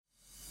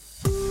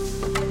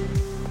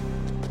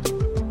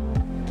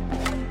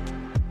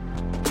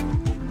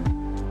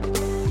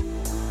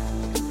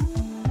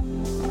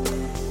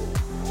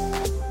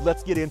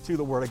let's get into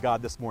the Word of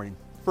God this morning.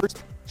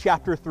 First,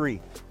 chapter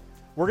 3.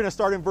 We're going to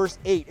start in verse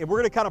 8, and we're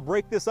going to kind of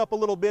break this up a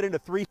little bit into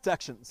 3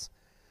 sections.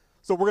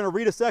 So we're going to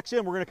read a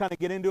section, we're going to kind of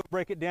get into it,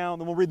 break it down,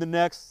 then we'll read the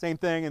next, same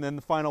thing, and then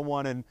the final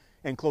one,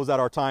 and close out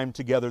our time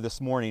together this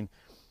morning.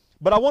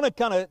 But I want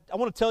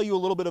to tell you a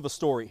little bit of a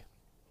story.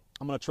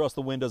 I'm going to trust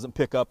the wind doesn't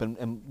pick up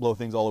and blow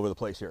things all over the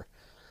place here.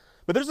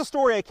 But there's a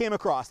story I came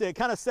across. It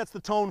kind of sets the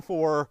tone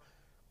for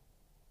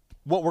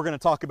what we're going to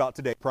talk about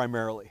today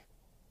primarily.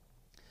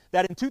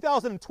 That in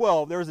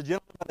 2012, there was a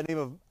gentleman by the name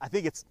of, I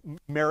think it's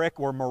Marek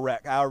or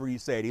Marek, however you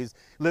say it. He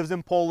lives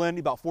in Poland,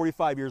 about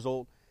 45 years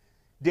old,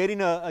 dating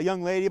a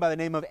young lady by the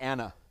name of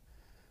Anna.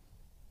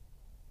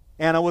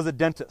 Anna was a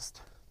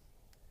dentist.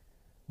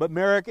 But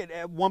Marek,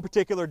 at one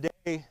particular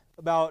day,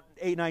 about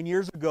 8-9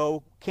 years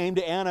ago, came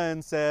to Anna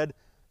and said,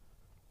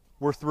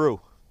 "We're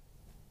through.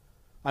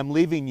 I'm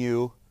leaving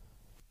you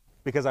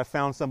because I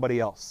found somebody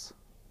else."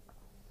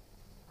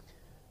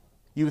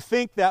 You would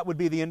think that would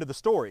be the end of the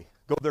story,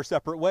 go their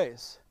separate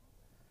ways.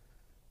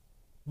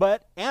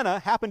 But Anna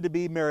happened to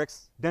be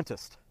Marek's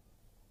dentist.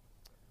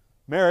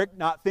 Marek,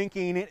 not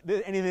thinking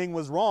that anything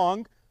was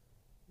wrong,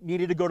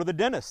 needed to go to the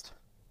dentist.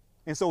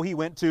 And so he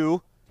went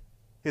to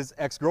his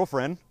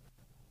ex-girlfriend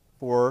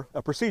for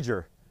a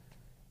procedure.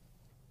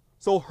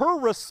 So her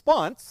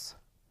response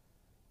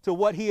to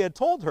what he had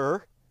told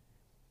her,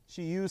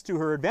 she used to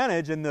her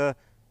advantage in the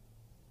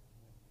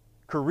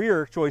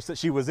career choice that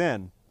she was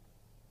in.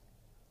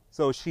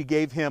 So she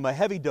gave him a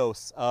heavy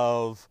dose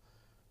of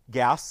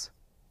gas,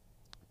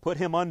 put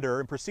him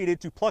under, and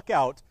proceeded to pluck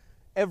out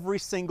every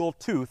single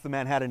tooth the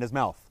man had in his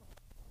mouth.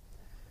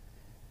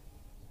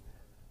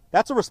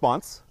 That's a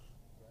response.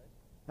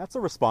 That's a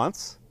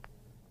response.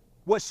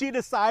 What she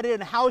decided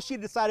and how she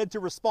decided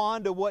to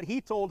respond to what he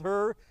told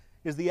her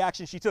is the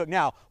action she took.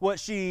 Now,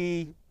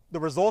 the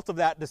result of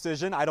that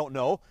decision, I don't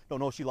know. Don't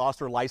know if she lost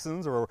her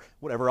license or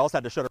whatever else,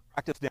 had to shut her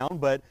practice down,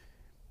 but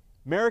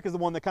Marek is the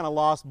one that kind of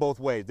lost both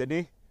ways, didn't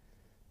he?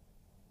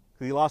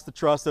 Because he lost the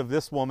trust of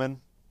this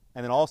woman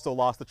and then also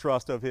lost the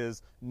trust of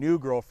his new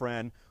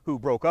girlfriend who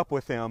broke up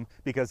with him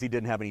because he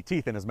didn't have any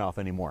teeth in his mouth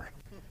anymore.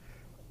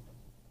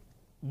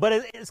 But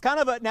it's kind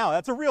of now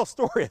that's a real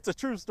story. It's a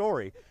true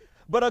story.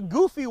 But a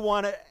goofy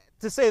one,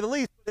 to say the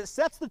least. It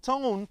sets the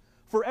tone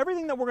for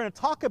everything that we're going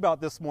to talk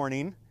about this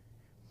morning.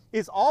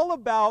 Is all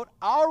about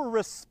our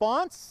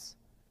response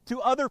to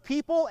other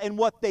people and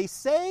what they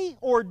say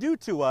or do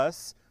to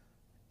us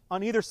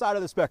on either side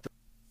of the spectrum.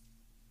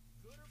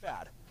 Good or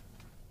bad.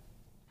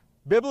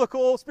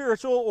 Biblical,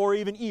 spiritual, or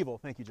even evil.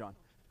 Thank you, John.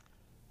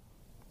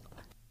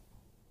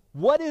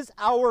 What is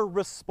our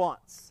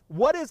response?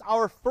 What is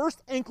our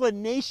first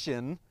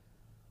inclination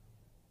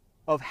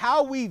of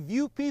how we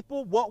view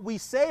people, what we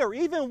say, or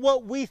even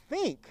what we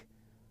think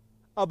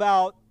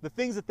about the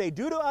things that they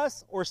do to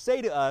us or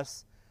say to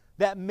us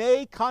that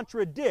may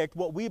contradict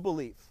what we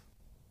believe?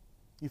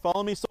 You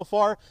follow me so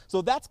far?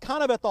 So that's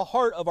kind of at the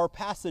heart of our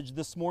passage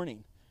this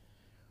morning.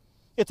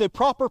 It's a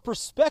proper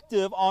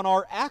perspective on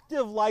our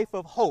active life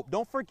of hope.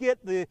 Don't forget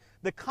the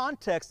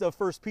context of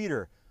 1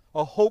 Peter,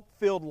 a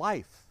hope-filled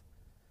life.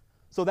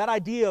 So that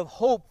idea of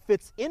hope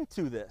fits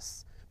into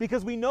this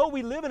because we know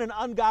we live in an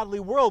ungodly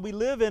world. We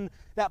live in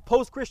that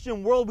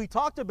post-Christian world we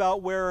talked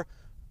about where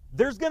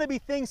there's going to be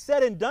things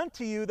said and done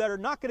to you that are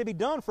not going to be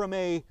done from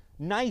a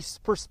nice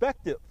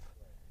perspective.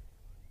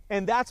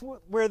 And that's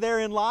where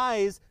therein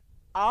lies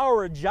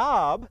our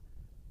job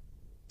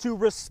to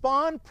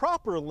respond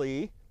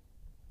properly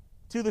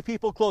to the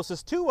people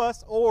closest to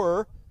us,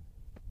 or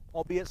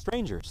albeit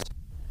strangers.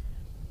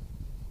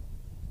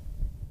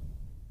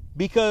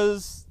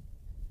 Because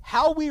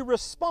how we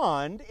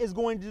respond is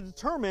going to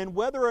determine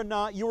whether or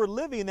not you are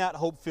living that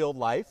hope-filled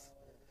life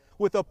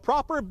with a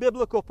proper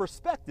biblical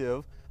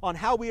perspective on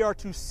how we are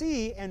to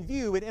see and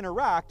view and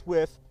interact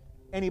with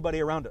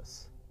anybody around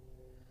us.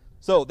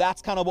 So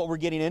that's kind of what we're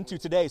getting into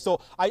today. So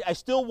I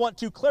still want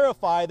to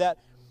clarify that,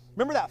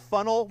 remember that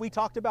funnel we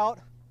talked about?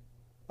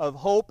 Of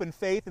hope and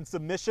faith and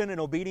submission and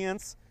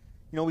obedience.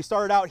 You know, we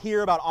started out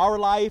here about our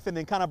life and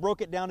then kind of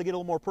broke it down to get a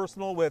little more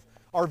personal with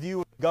our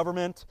view of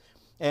government,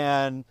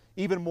 and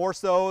even more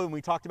so when we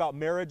talked about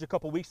marriage a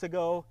couple weeks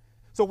ago.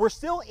 So we're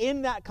still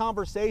in that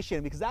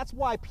conversation because that's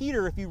why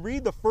Peter, if you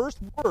read the first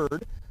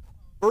word,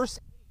 verse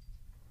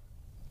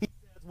 8, he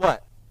says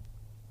what?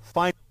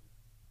 Finally.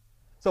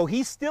 So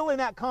he's still in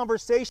that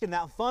conversation,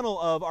 that funnel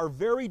of our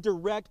very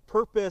direct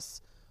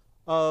purpose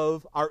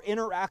of our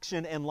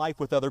interaction and life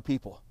with other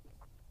people.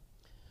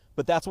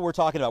 But that's what we're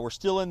talking about. We're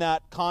still in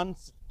that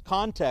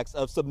context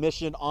of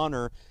submission,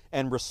 honor,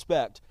 and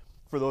respect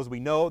for those we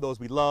know, those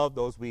we love,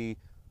 those we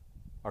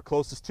are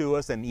closest to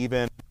us, and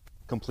even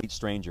complete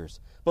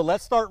strangers. But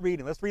let's start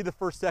reading. Let's read the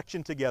first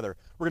section together.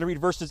 We're going to read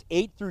verses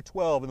 8 through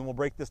 12, and then we'll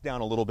break this down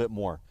a little bit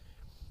more.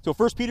 So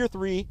 1 Peter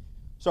 3,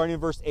 starting in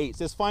verse 8,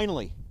 says,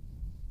 "Finally,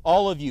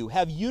 all of you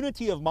have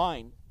unity of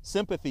mind,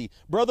 sympathy,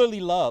 brotherly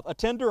love, a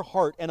tender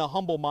heart, and a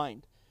humble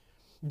mind.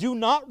 Do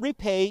not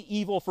repay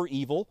evil for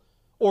evil,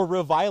 or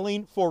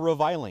reviling for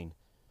reviling,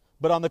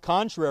 but on the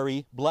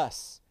contrary,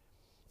 bless.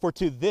 For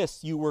to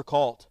this you were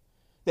called,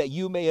 that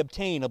you may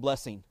obtain a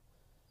blessing.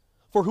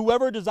 For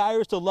whoever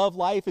desires to love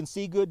life and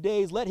see good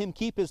days, let him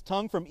keep his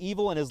tongue from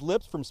evil and his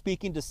lips from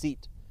speaking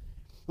deceit.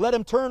 Let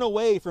him turn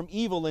away from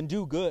evil and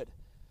do good.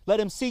 Let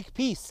him seek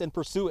peace and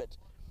pursue it.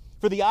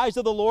 For the eyes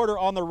of the Lord are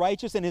on the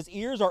righteous, and his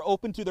ears are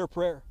open to their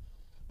prayer.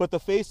 But the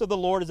face of the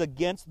Lord is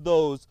against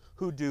those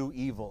who do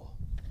evil.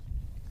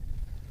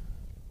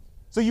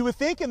 So you would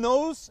think in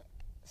those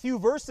few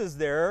verses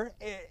there,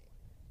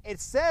 it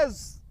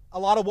says a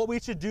lot of what we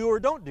should do or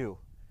don't do.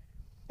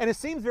 And it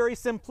seems very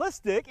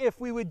simplistic if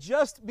we would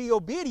just be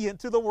obedient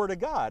to the Word of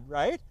God,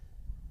 right?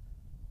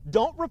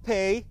 Don't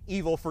repay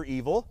evil for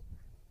evil.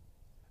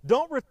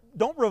 Don't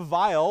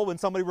revile when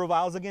somebody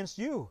reviles against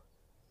you.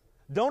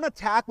 Don't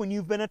attack when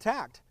you've been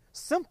attacked.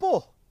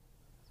 Simple.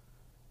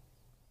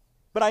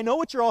 But I know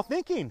what you're all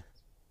thinking.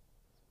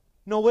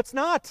 No, it's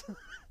not.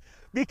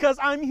 Because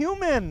I'm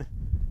human.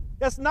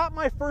 That's not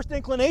my first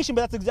inclination,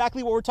 but that's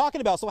exactly what we're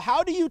talking about. So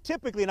how do you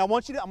typically, and I'm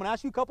going to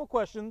ask you a couple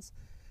questions.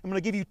 I'm going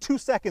to give you 2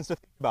 seconds to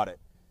think about it,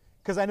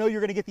 because I know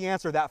you're going to get the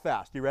answer that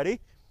fast. You ready?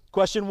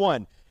 Question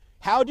 1.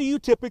 How do you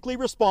typically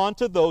respond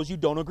to those you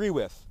don't agree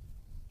with,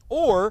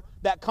 or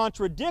that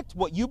contradict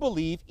what you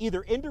believe,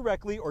 either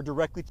indirectly or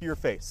directly to your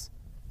face?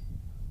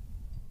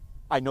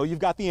 I know you've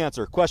got the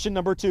answer. Question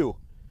number 2.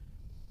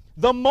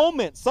 The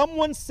moment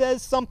someone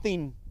says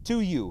something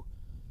to you,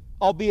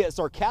 albeit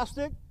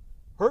sarcastic,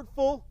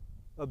 hurtful,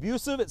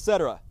 abusive,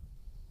 etc.,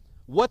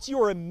 what's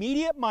your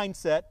immediate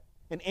mindset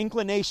and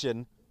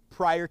inclination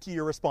prior to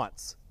your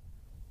response?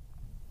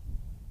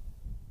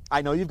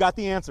 I know you've got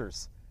the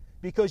answers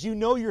because you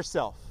know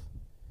yourself.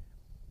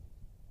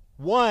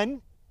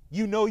 1,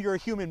 you know you're a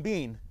human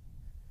being.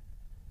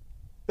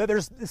 That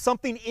there's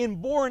something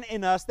inborn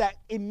in us that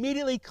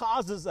immediately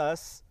causes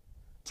us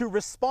to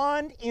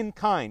respond in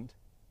kind.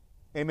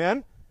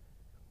 Amen?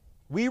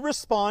 We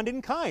respond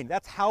in kind.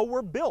 That's how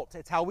we're built.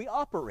 It's how we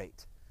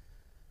operate.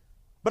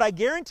 But I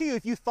guarantee you,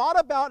 if you thought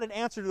about an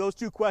answer to those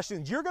 2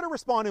 questions, you're going to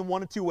respond in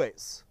one of 2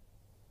 ways.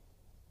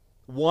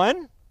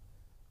 1,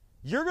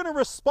 you're going to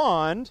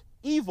respond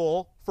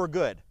evil for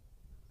good. I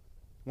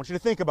want you to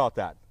think about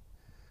that.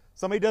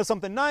 Somebody does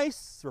something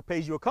nice or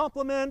pays you a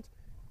compliment,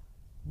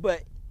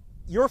 but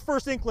your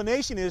first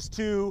inclination is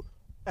to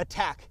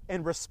attack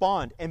and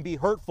respond and be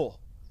hurtful.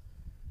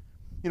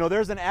 You know,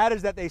 there's an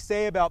adage that they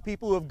say about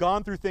people who have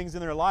gone through things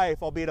in their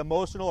life, albeit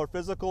emotional or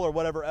physical or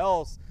whatever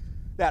else,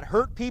 that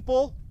hurt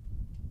people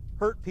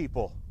hurt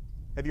people.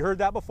 Have you heard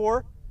that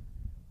before?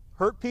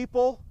 Hurt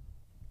people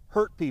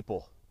hurt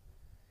people.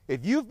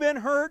 If you've been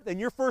hurt, then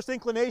your first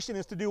inclination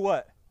is to do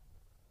what?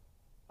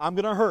 I'm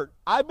going to hurt.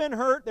 I've been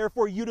hurt,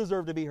 therefore you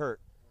deserve to be hurt.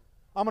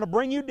 I'm going to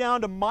bring you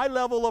down to my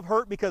level of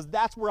hurt because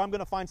that's where I'm going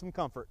to find some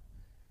comfort.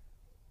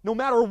 No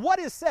matter what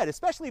is said,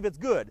 especially if it's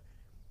good.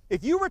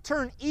 If you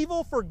return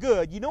evil for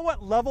good, you know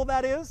what level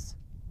that is?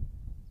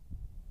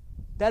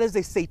 That is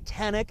a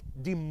satanic,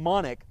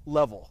 demonic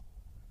level.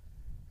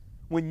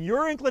 When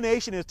your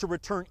inclination is to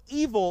return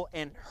evil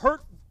and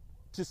hurt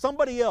to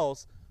somebody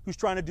else who's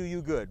trying to do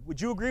you good.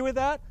 Would you agree with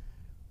that?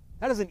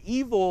 That is an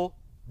evil,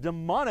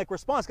 demonic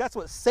response. That's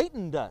what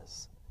Satan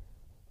does.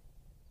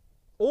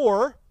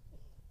 Or,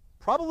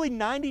 probably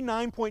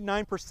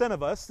 99.9%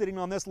 of us sitting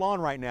on this lawn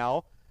right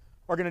now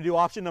are going to do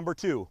option number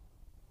 2.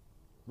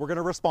 We're going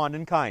to respond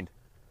in kind.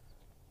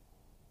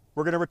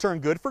 We're going to return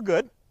good for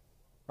good,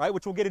 right?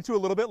 Which we'll get into a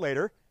little bit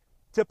later.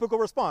 Typical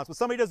response. When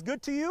somebody does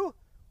good to you,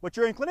 what's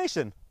your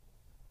inclination?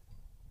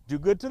 Do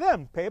good to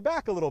them. Pay it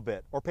back a little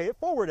bit, or pay it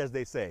forward, as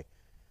they say.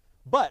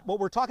 But what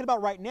we're talking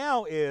about right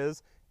now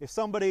is if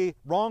somebody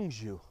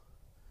wrongs you,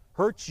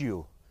 hurts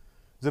you,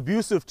 is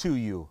abusive to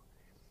you,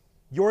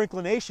 your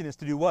inclination is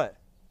to do what?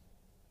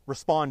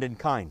 Respond in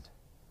kind.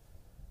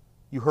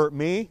 You hurt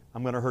me,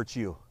 I'm going to hurt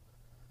you.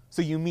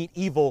 So you meet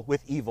evil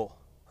with evil,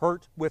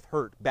 hurt with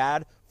hurt,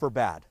 bad for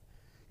bad.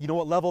 You know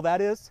what level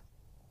that is?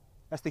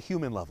 That's the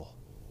human level.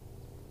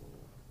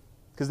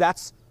 Because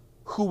that's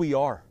who we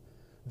are.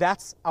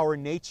 That's our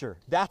nature.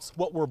 That's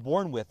what we're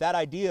born with. That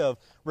idea of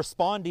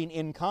responding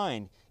in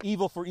kind.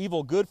 Evil for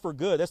evil, good for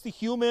good. That's the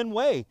human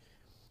way.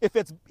 If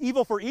it's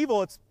evil for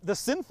evil, it's the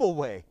sinful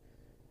way.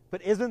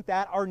 But isn't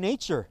that our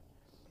nature?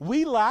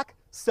 We lack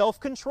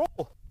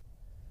self-control.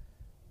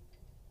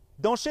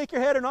 Don't shake your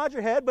head or nod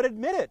your head, but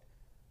admit it.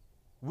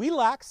 We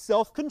lack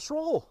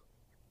self-control.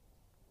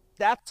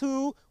 That's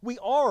who we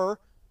are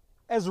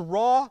as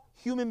raw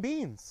human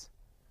beings.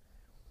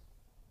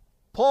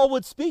 Paul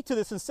would speak to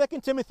this in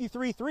 2 Timothy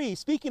 3:3,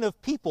 speaking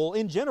of people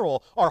in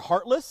general, are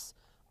heartless,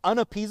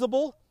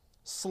 unappeasable,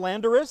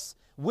 slanderous,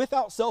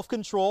 without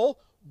self-control,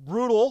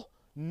 brutal,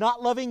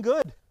 not loving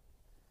good.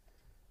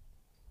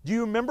 Do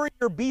you remember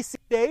your BC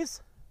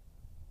days?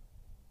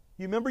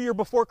 You remember your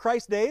before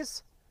Christ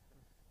days?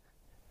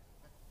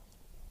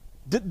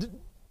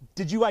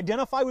 Did you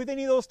identify with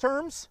any of those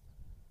terms?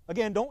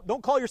 Again,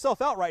 don't call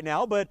yourself out right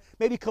now, but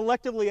maybe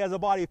collectively as a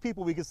body of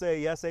people we could say,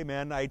 yes,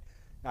 amen, I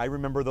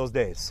remember those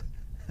days.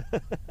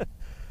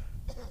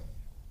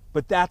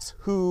 But that's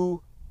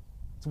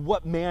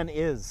what man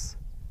is.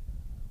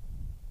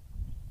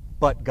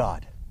 But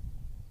God.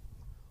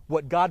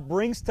 What God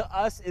brings to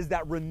us is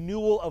that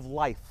renewal of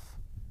life.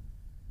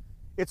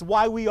 It's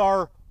why we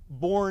are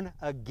born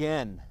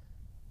again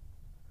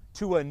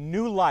to a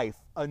new life,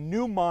 a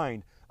new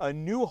mind, a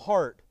new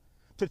heart,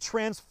 to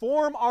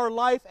transform our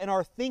life and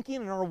our thinking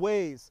and our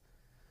ways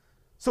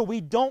so we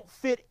don't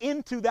fit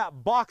into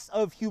that box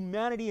of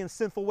humanity and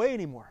sinful way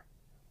anymore.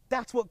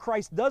 That's what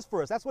Christ does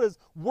for us. That's what His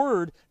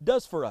Word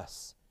does for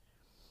us.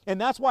 And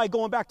that's why,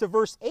 going back to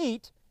verse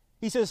 8,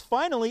 he says,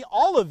 finally,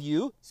 all of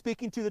you,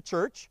 speaking to the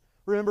church,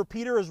 remember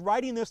Peter is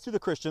writing this to the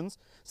Christians,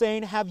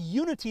 saying, have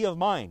unity of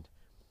mind,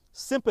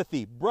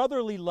 sympathy,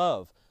 brotherly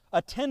love,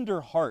 a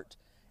tender heart,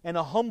 and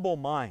a humble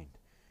mind.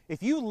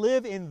 If you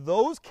live in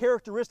those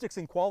characteristics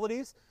and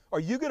qualities, are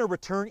you going to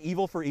return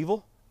evil for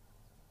evil?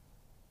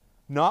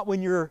 Not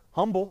when you're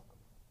humble,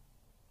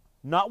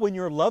 not when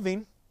you're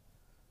loving,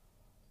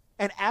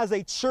 and as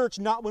a church,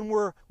 not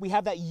when we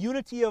have that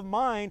unity of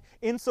mind,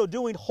 in so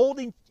doing,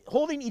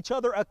 holding each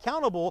other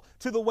accountable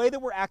to the way that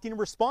we're acting and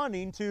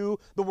responding to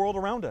the world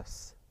around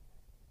us.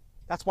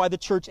 That's why the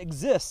church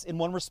exists in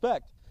one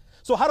respect.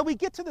 So how do we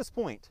get to this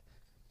point?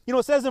 You know,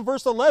 it says in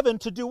verse 11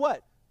 to do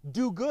what?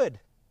 Do good.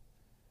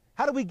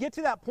 How do we get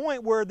to that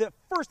point where the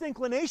first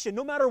inclination,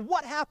 no matter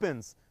what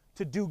happens,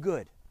 to do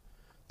good,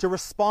 to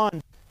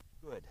respond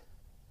good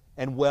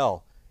and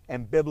well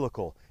and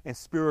biblical and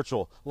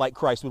spiritual like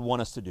Christ would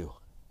want us to do?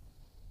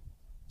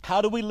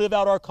 How do we live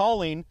out our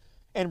calling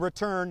and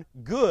return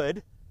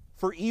good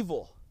for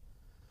evil?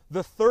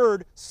 The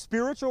third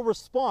spiritual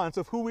response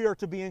of who we are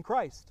to be in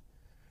Christ.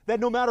 That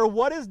no matter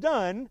what is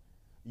done,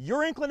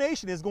 your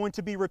inclination is going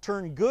to be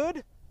return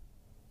good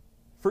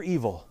for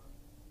evil.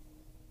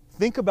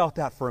 Think about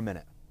that for a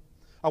minute.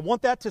 I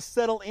want that to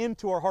settle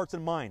into our hearts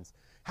and minds.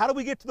 How do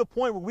we get to the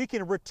point where we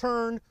can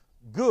return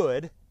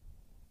good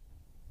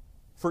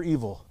for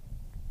evil?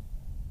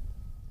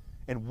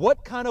 And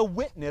what kind of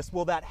witness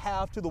will that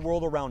have to the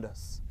world around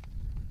us?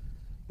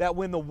 That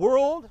when the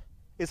world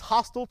is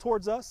hostile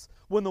towards us,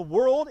 when the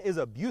world is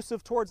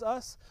abusive towards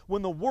us,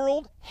 when the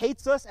world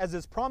hates us as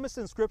is promised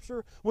in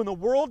Scripture, when the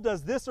world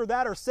does this or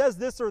that or says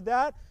this or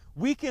that,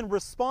 we can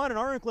respond, and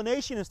our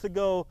inclination is to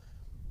go,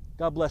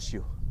 God bless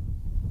you.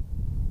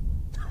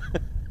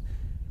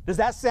 Does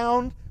that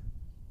sound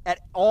at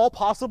all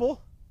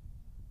possible?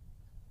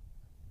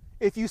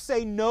 If you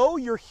say no,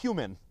 you're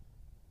human.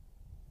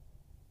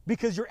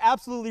 Because you're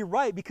absolutely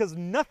right, because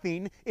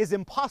nothing is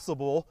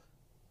impossible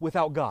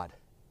without God.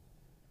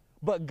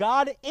 But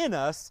God in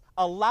us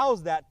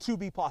allows that to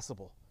be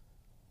possible.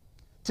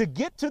 To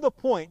get to the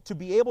point to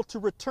be able to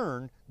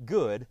return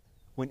good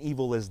when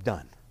evil is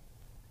done.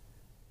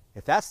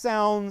 If that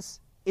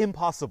sounds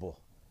impossible,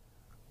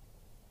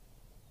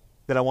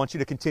 then I want you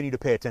to continue to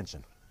pay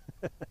attention.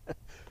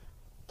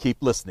 Keep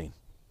listening.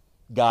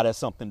 God has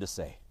something to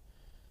say.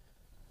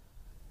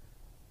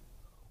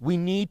 We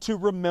need to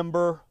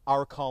remember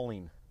our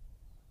calling.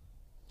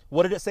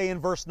 What did it say in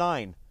verse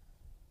 9?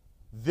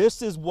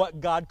 This is what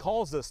God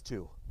calls us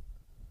to.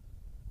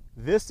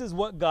 This is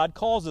what God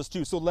calls us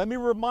to. So let me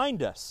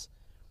remind us.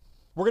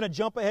 We're going to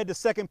jump ahead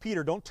to 2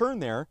 Peter. Don't turn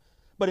there.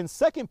 But in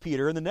 2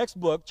 Peter, in the next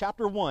book,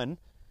 chapter 1,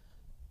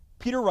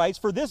 Peter writes,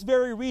 for this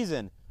very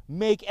reason,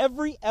 make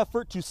every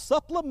effort to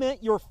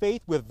supplement your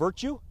faith with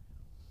virtue,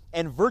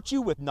 and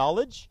virtue with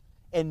knowledge,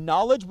 and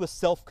knowledge with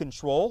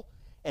self-control,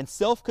 and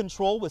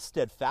self-control with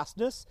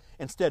steadfastness,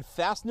 and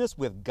steadfastness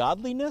with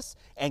godliness,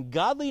 and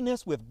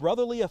godliness with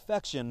brotherly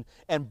affection,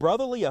 and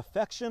brotherly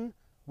affection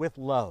with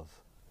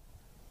love.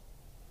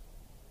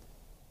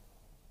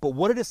 But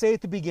what did it say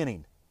at the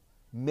beginning?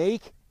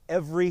 Make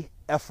every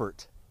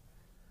effort.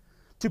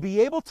 To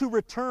be able to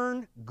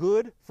return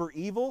good for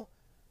evil,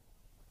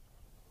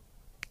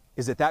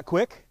 is it that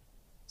quick?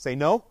 Say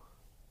no.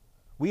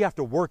 We have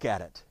to work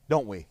at it,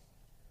 don't we?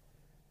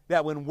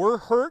 That when we're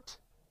hurt,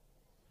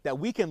 that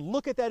we can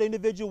look at that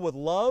individual with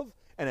love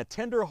and a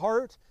tender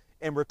heart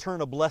and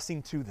return a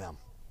blessing to them.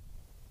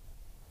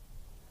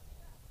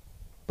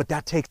 But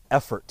that takes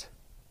effort.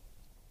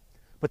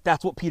 But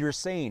that's what Peter's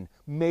saying.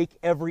 Make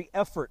every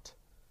effort.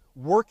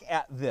 Work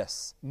at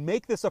this.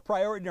 Make this a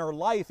priority in our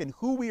life and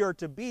who we are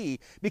to be,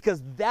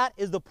 because that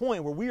is the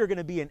point where we are going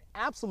to be an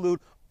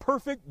absolute,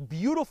 perfect,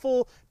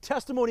 beautiful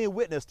testimony and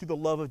witness to the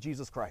love of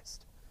Jesus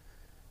Christ.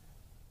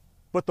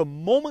 But the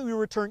moment we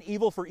return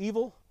evil for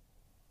evil,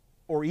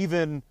 or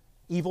even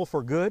evil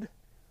for good,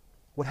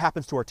 what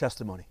happens to our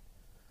testimony?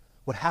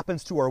 What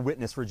happens to our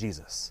witness for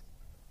Jesus?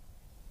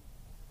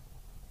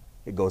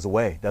 It goes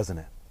away, doesn't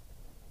it?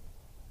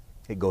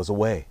 It goes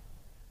away.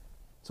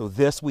 So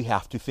this we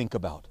have to think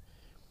about.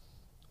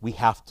 We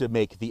have to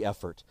make the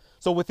effort.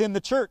 So within the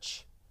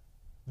church,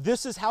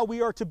 this is how we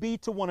are to be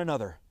to one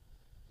another.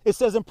 It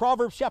says in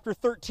Proverbs chapter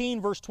 13,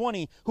 verse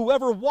 20,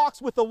 whoever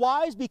walks with the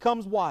wise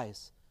becomes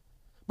wise,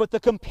 but the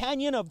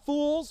companion of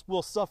fools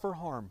will suffer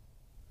harm.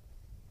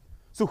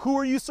 So who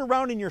are you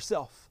surrounding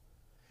yourself?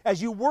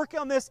 As you work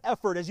on this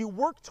effort, as you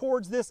work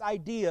towards this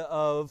idea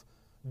of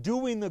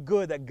doing the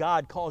good that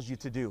God calls you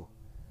to do,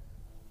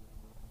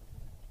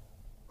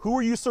 who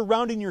are you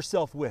surrounding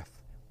yourself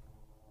with?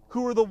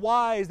 Who are the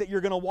wise that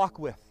you're going to walk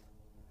with?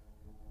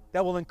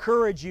 that will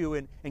encourage you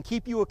and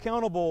keep you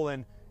accountable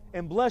and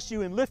bless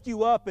you and lift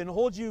you up and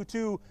hold you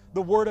to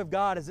the Word of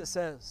God as it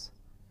says.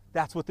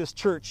 That's what this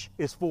church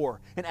is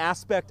for. An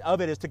aspect of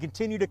it is to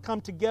continue to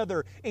come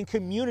together in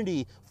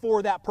community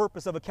for that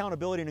purpose of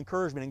accountability and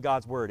encouragement in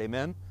God's Word.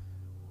 Amen?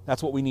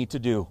 That's what we need to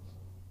do.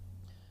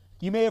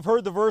 You may have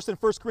heard the verse in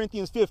 1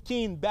 Corinthians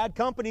 15, bad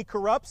company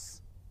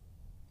corrupts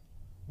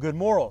good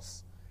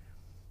morals.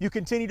 You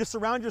continue to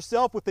surround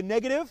yourself with the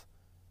negative,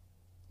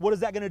 what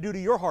is that going to do to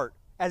your heart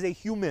as a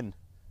human?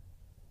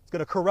 It's going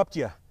to corrupt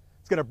you.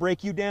 It's going to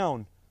break you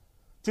down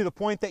to the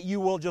point that you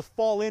will just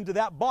fall into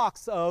that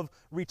box of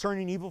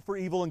returning evil for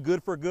evil and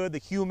good for good, the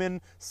human,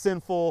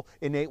 sinful,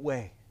 innate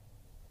way.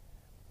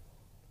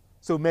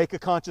 So make a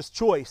conscious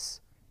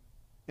choice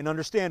and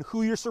understand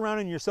who you're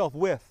surrounding yourself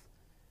with.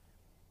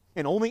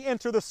 And only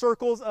enter the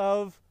circles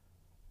of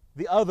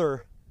the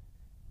other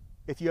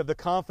if you have the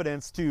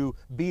confidence to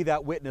be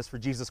that witness for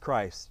Jesus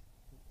Christ.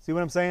 See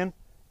what I'm saying?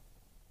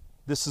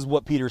 This is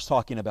what Peter's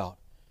talking about.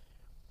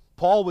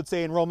 Paul would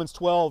say in Romans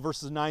 12,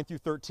 verses 9 through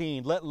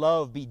 13, let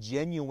love be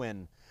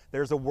genuine.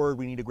 There's a word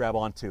we need to grab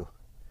onto.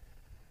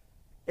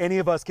 Any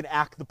of us can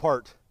act the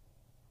part.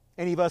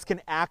 Any of us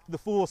can act the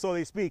fool, so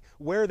they speak.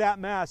 Wear that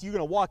mask. You're going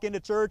to walk into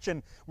church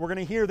and we're going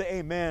to hear the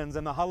amens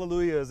and the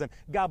hallelujahs and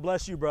God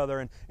bless you,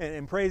 brother,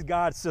 and praise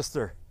God,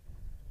 sister.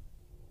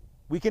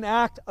 We can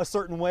act a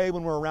certain way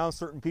when we're around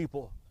certain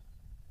people.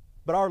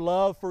 But our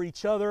love for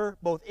each other,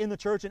 both in the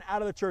church and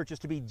out of the church, is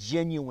to be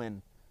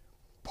genuine.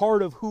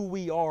 Part of who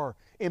we are,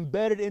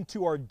 embedded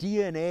into our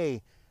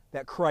DNA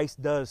that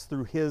Christ does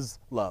through His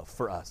love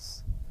for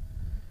us.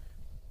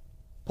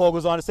 Paul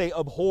goes on to say,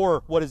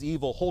 abhor what is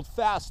evil, hold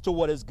fast to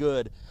what is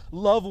good,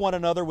 love one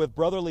another with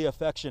brotherly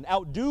affection,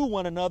 outdo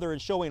one another in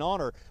showing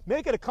honor.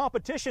 Make it a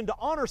competition to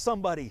honor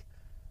somebody.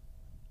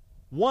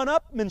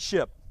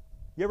 One-upmanship.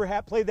 You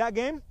ever played that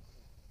game?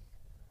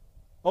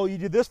 Oh, you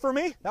did this for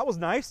me? That was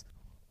nice.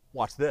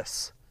 Watch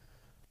this.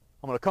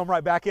 I'm going to come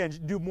right back in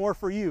and do more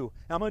for you.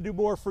 And I'm going to do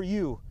more for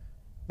you.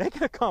 Make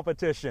it a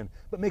competition,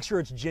 but make sure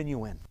it's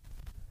genuine.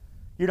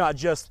 You're not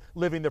just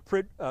living the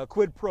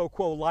quid pro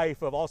quo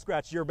life of I'll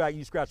scratch your back,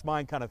 you scratch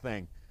mine kind of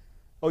thing.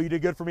 Oh, you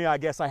did good for me, I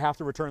guess I have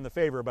to return the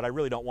favor, but I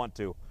really don't want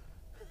to.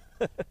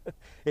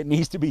 It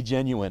needs to be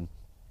genuine.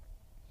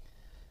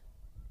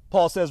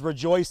 Paul says,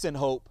 rejoice in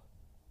hope.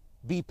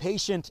 Be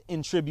patient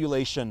in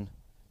tribulation.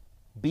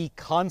 Be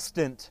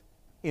constant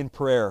in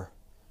prayer.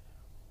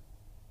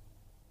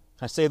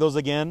 I say those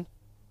again.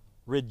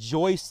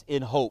 Rejoice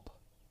in hope.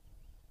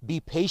 Be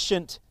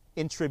patient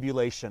in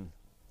tribulation.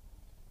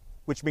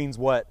 Which means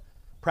what?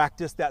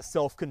 Practice that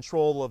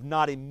self-control of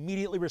not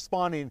immediately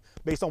responding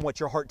based on what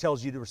your heart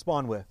tells you to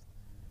respond with.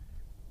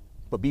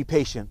 But be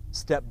patient.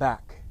 Step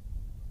back.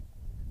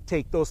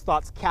 Take those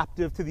thoughts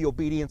captive to the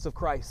obedience of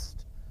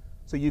Christ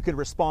so you can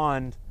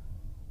respond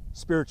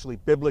spiritually,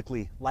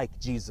 biblically, like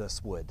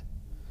Jesus would.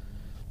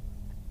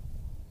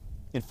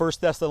 In 1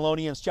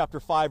 Thessalonians chapter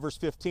 5, verse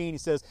 15, he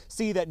says,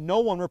 see that no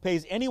one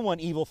repays anyone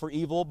evil for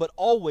evil, but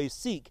always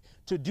seek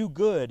to do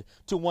good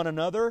to one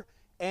another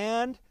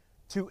and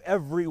to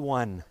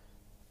everyone.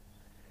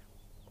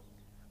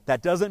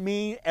 That doesn't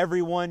mean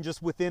everyone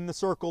just within the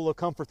circle of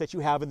comfort that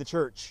you have in the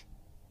church.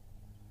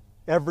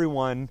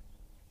 Everyone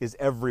is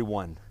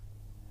everyone.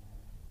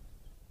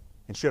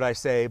 And should I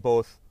say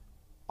both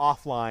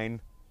offline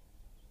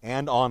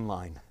and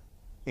online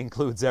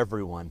includes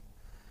everyone.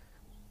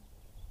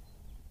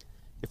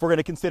 If we're going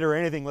to consider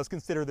anything, let's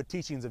consider the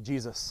teachings of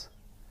Jesus.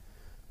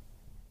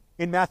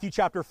 In Matthew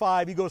chapter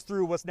 5, he goes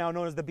through what's now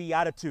known as the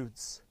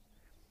Beatitudes.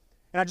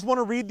 And I just want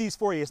to read these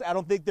for you. I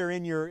don't think they're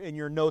in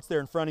your notes there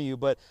in front of you,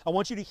 but I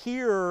want you to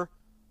hear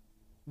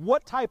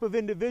what type of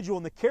individual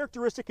and the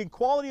characteristic and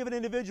quality of an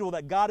individual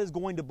that God is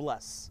going to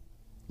bless.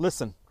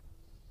 Listen.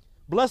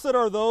 Blessed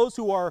are those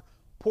who are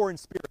poor in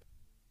spirit.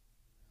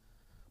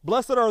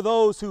 Blessed are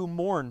those who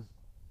mourn.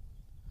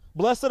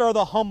 Blessed are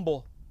the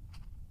humble.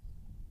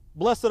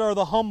 Blessed are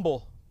the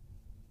humble.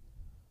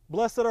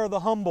 Blessed are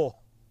the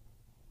humble.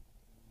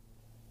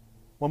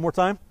 One more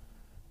time.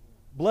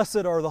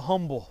 Blessed are the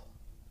humble.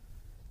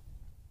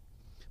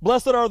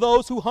 Blessed are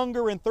those who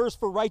hunger and thirst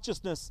for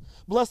righteousness.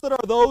 Blessed are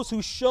those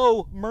who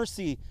show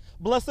mercy.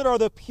 Blessed are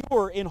the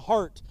pure in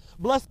heart.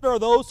 Blessed are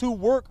those who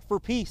work for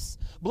peace.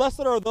 Blessed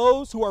are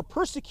those who are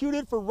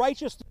persecuted for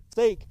righteousness'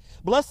 sake.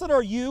 Blessed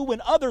are you when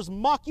others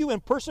mock you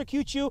and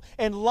persecute you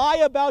and lie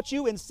about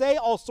you and say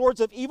all sorts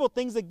of evil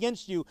things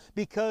against you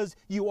because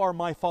you are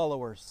my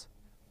followers.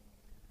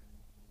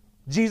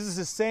 Jesus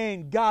is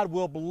saying God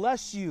will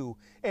bless you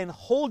and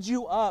hold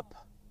you up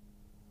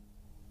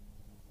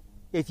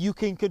if you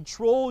can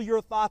control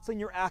your thoughts and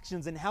your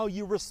actions and how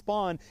you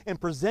respond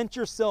and present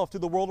yourself to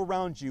the world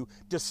around you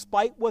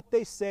despite what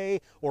they say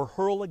or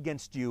hurl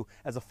against you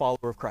as a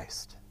follower of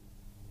Christ.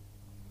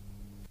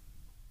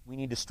 We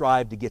need to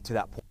strive to get to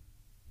that point.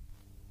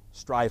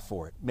 Strive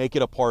for it. Make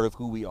it a part of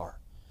who we are.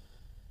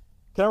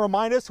 Can I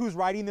remind us who's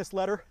writing this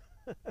letter?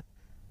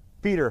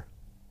 Peter.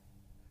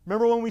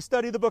 Remember when we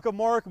studied the book of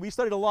Mark? We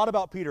studied a lot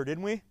about Peter,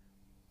 didn't we?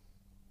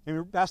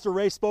 And Pastor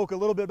Ray spoke a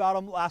little bit about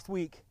him last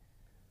week.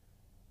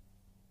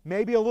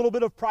 Maybe a little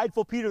bit of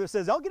prideful Peter that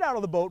says, I'll get out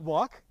of the boat and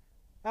walk.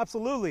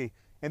 Absolutely.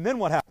 And then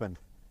what happened?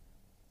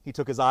 He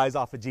took his eyes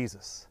off of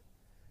Jesus.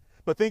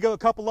 But think of a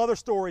couple other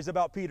stories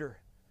about Peter.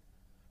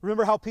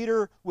 Remember how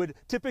Peter would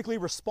typically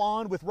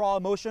respond with raw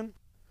emotion?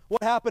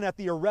 What happened at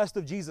the arrest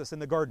of Jesus in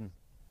the garden?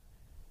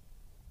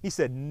 He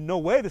said, no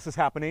way this is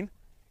happening.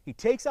 He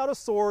takes out a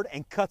sword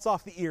and cuts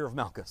off the ear of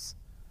Malchus.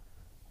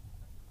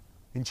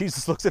 And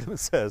Jesus looks at him and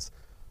says,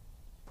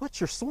 put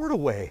your sword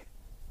away.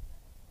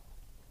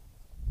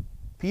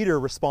 Peter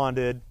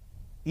responded,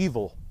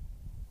 evil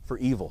for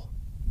evil.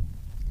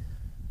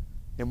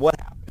 And what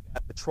happened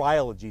at the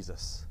trial of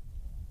Jesus?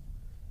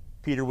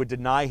 Peter would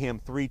deny him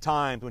 3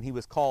 times when he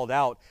was called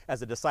out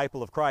as a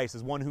disciple of Christ,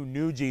 as one who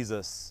knew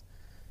Jesus.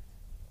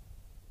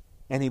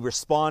 And he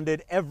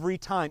responded every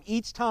time,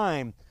 each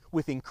time,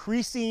 with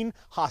increasing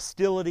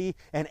hostility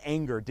and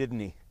anger, didn't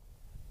he?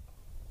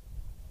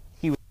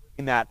 He was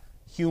in that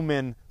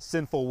human,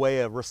 sinful way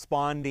of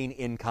responding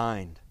in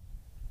kind.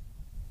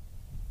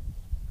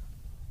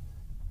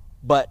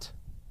 But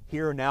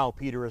here now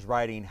Peter is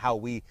writing how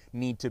we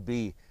need to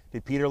be.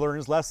 Did Peter learn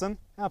his lesson?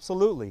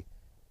 Absolutely.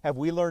 Have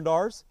we learned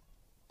ours?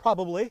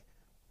 Probably.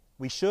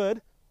 We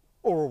should,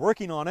 or we're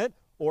working on it,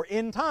 or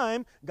in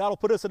time, God will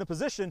put us in a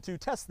position to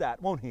test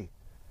that, won't He?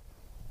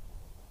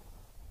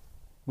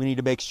 We need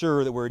to make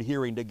sure that we're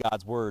adhering to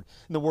God's word.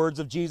 In the words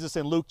of Jesus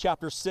in Luke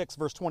chapter 6,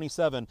 verse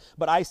 27,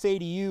 but I say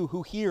to you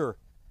who hear.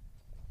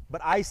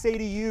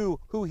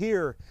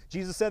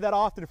 Jesus said that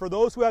often. For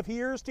those who have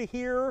ears to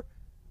hear,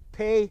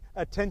 pay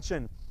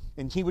attention.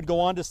 And he would go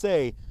on to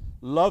say,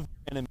 love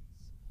your enemies.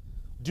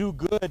 Do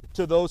good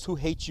to those who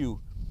hate you.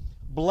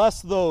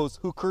 Bless those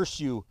who curse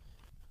you.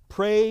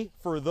 Pray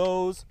for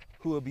those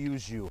who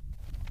abuse you.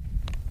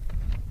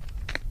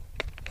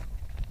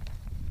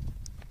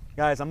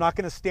 Guys, I'm not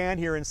going to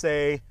stand here and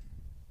say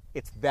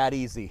it's that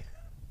easy.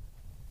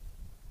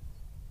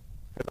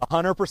 Because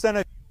 100% of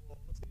you will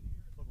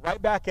look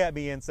right back at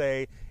me and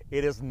say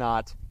it is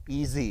not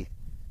easy.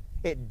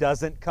 It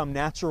doesn't come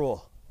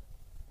natural.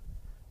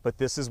 But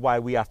this is why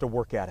we have to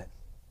work at it.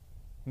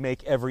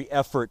 Make every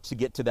effort to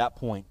get to that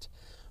point.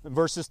 In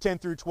verses 10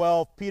 through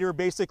 12, Peter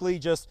basically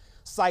just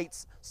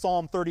cites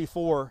Psalm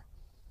 34.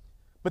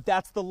 But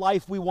that's the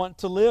life we want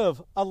to live,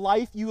 a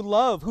life you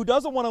love. Who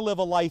doesn't want to live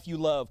a life you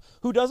love?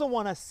 Who doesn't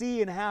want to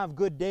see and have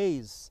good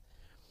days?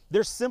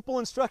 There's simple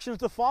instructions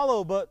to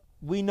follow, but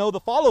we know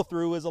the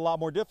follow-through is a lot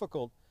more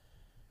difficult.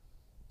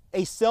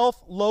 A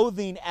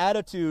self-loathing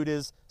attitude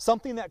is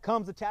something that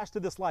comes attached to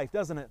this life,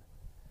 doesn't it?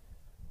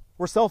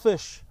 We're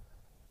selfish.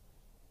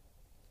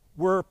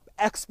 We're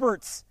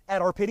experts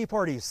at our pity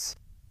parties.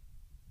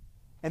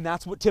 And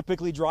that's what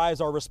typically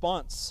drives our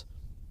response.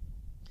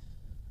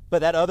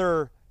 But that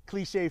other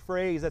cliche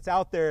phrase that's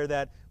out there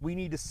that we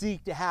need to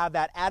seek to have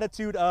that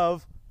attitude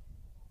of,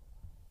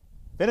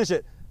 finish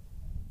it,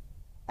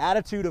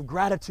 attitude of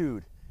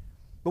gratitude.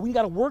 But we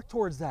got to work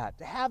towards that,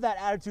 to have that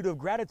attitude of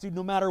gratitude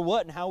no matter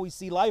what and how we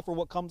see life or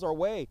what comes our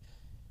way.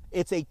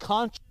 It's a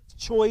conscious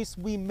choice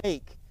we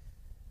make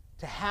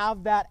to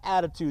have that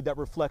attitude that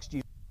reflects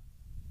Jesus.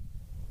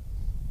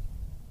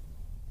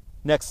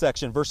 Next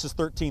section, verses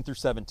 13 through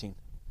 17.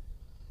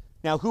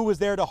 Now, who is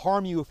there to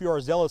harm you if you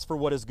are zealous for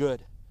what is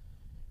good?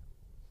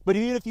 But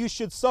even if you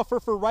should suffer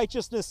for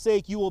righteousness'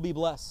 sake, you will be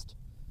blessed.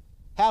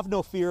 Have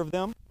no fear of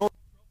them.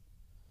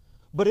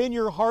 But in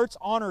your hearts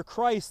honor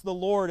Christ the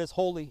Lord as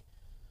holy,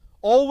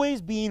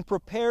 always being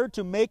prepared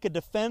to make a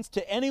defense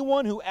to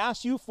anyone who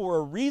asks you for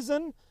a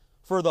reason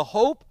for the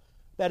hope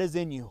that is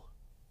in you.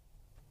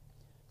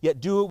 Yet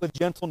do it with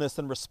gentleness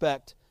and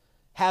respect,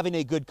 having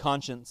a good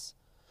conscience,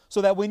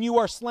 so that when you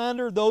are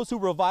slandered, those who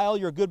revile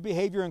your good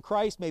behavior in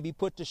Christ may be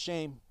put to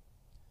shame.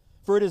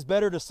 For it is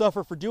better to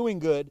suffer for doing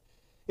good,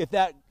 if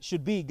that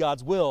should be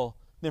God's will,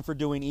 than for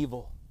doing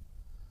evil.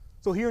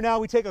 So here now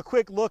we take a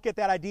quick look at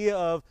that idea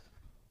of,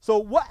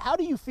 how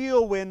do you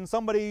feel when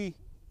somebody,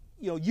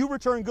 you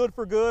return good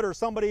for good or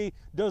somebody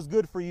does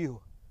good for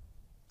you?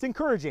 It's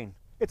encouraging.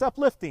 It's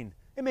uplifting.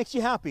 It makes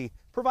you happy.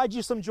 Provides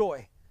you some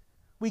joy.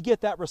 We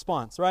get that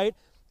response, right?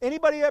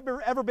 Anybody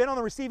ever been on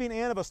the receiving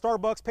end of a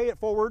Starbucks pay it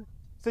forward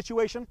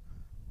situation?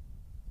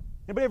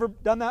 Anybody ever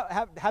done that,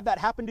 have that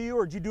happen to you,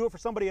 or did you do it for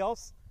somebody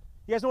else?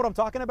 You guys know what I'm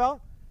talking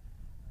about?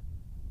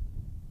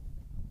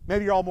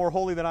 Maybe you're all more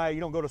holy than I, you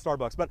don't go to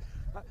Starbucks, but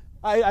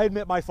I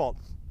admit my fault.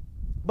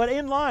 But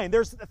in line,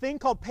 there's a thing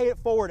called pay it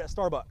forward at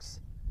Starbucks,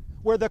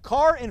 where the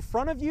car in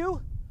front of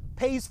you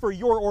pays for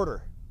your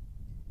order.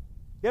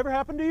 You ever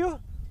happened to you?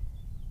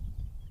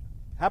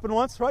 Happened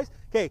once, twice?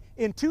 Okay,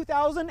 in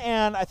 2000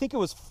 and I think it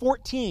was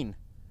 14,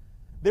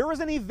 there was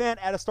an event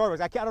at a Starbucks.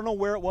 I don't know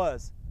where it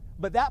was,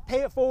 but that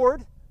pay it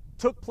forward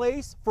took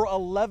place for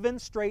 11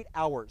 straight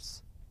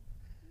hours.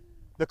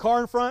 The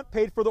car in front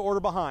paid for the order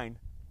behind.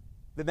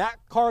 Then that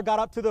car got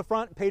up to the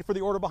front and paid for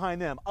the order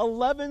behind them.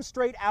 11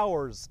 straight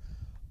hours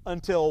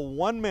until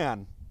one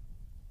man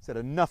said,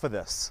 enough of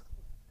this.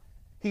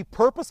 He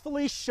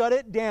purposefully shut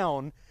it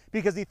down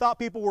because he thought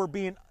people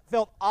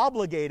felt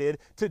obligated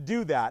to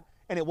do that,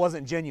 and it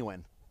wasn't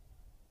genuine.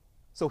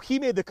 So he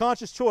made the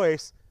conscious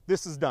choice,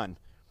 this is done.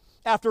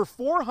 After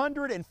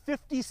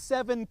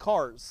 457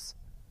 cars,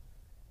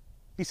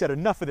 he said,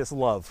 enough of this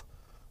love.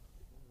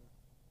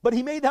 But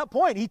he made that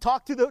point. He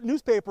talked to the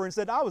newspaper and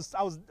said,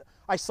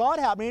 I saw it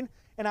happening,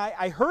 and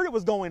I heard it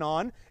was going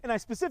on, and I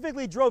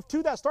specifically drove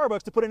to that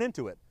Starbucks to put an end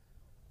to it.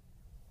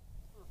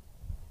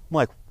 I'm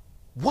like,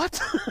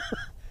 what?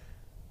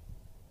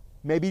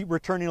 Maybe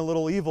returning a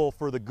little evil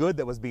for the good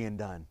that was being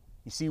done.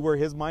 You see where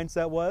his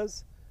mindset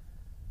was?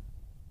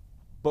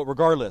 But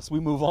regardless, we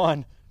move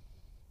on.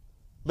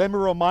 Let me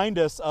remind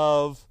us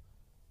of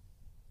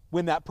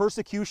when that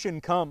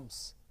persecution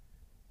comes.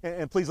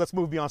 And please, let's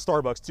move beyond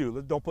Starbucks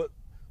too. Don't put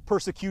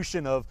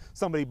persecution of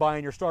somebody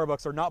buying your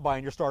Starbucks or not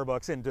buying your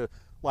Starbucks into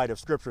light of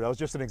Scripture. That was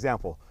just an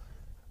example.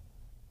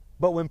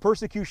 But when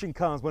persecution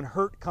comes, when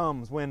hurt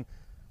comes, when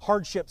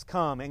hardships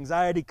come,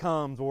 anxiety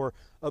comes, or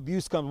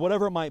abuse comes,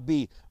 whatever it might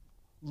be,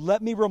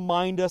 let me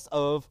remind us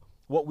of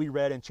what we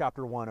read in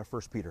chapter 1 of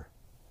 1 Peter.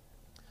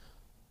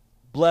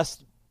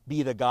 Blessed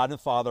be the God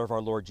and Father of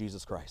our Lord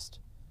Jesus Christ.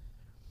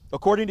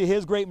 According to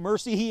his great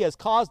mercy, he has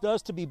caused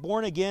us to be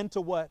born again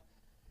to what?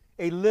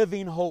 A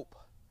living hope.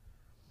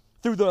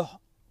 Through the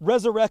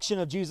resurrection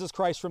of Jesus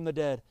Christ from the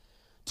dead,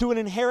 to an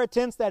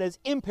inheritance that is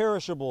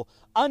imperishable,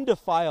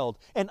 undefiled,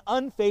 and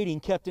unfading,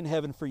 kept in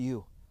heaven for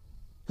you,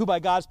 who by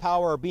God's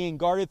power are being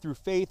guarded through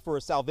faith for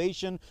a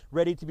salvation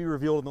ready to be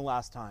revealed in the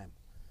last time.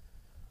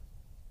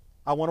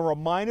 I want to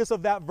remind us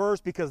of that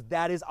verse because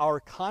that is our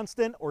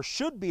constant, or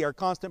should be our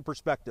constant,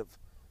 perspective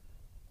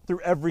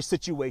through every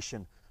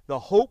situation. The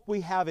hope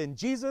we have in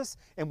Jesus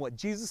and what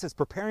Jesus is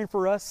preparing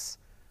for us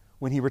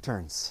when he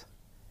returns.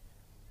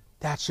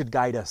 That should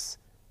guide us.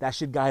 That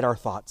should guide our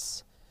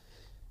thoughts.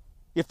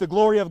 If the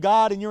glory of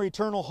God and your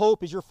eternal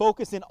hope is your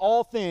focus in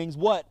all things,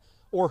 what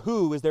or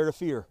who is there to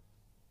fear?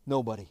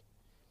 Nobody.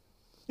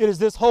 It is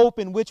this hope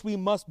in which we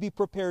must be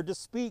prepared to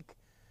speak.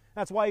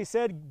 That's why he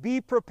said,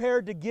 be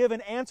prepared to give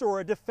an answer or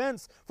a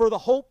defense for the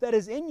hope that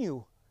is in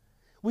you.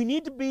 We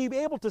need to be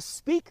able to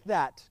speak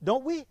that,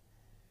 don't we?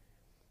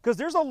 Because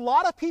there's a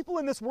lot of people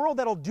in this world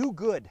that'll do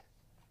good.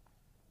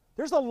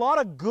 There's a lot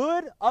of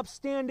good,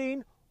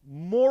 upstanding,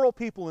 moral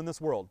people in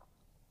this world.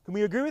 Can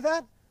we agree with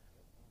that?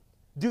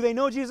 Do they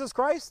know Jesus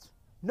Christ?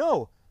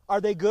 No. Are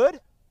they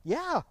good?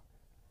 Yeah.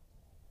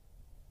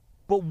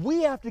 But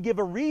we have to give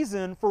a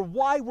reason for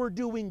why we're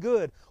doing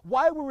good,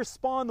 why we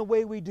respond the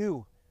way we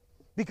do,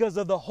 because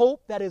of the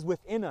hope that is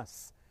within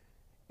us.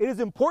 It is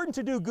important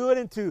to do good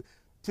and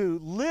to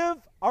live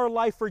our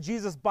life for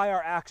Jesus by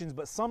our actions,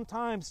 but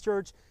sometimes,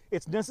 church,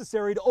 it's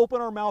necessary to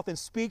open our mouth and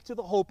speak to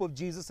the hope of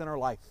Jesus in our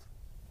life.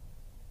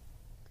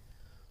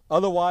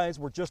 Otherwise,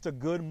 we're just a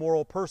good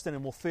moral person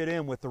and we'll fit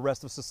in with the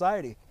rest of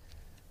society.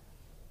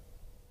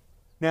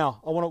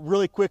 Now, I want to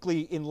really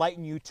quickly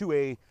enlighten you to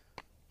a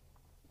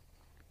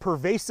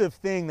pervasive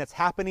thing that's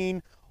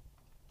happening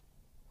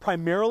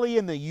primarily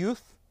in the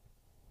youth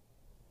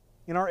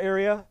in our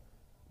area,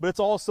 but it's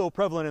also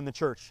prevalent in the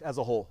church as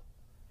a whole.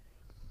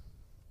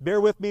 Bear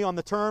with me on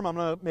the term. I'm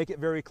going to make it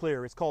very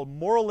clear. It's called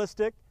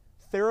moralistic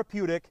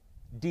therapeutic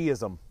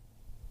deism.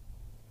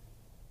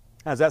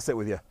 How does that sit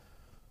with you?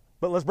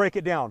 But let's break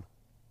it down.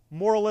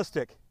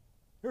 Moralistic.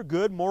 You're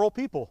good, moral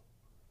people.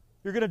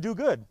 You're going to do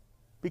good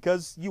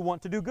because you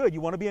want to do good.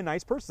 You want to be a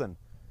nice person.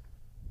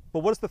 But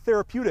what's the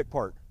therapeutic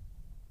part?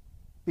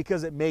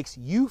 Because it makes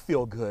you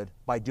feel good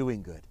by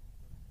doing good.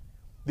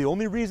 The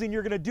only reason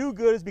you're going to do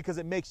good is because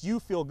it makes you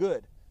feel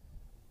good.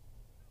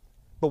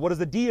 But what is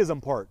the deism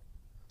part?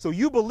 So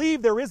you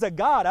believe there is a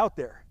God out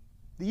there.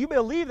 You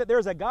believe that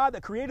there's a God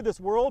that created this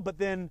world, but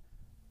then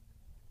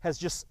has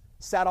just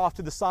sat off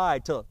to the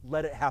side to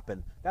let it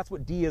happen. That's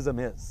what deism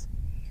is.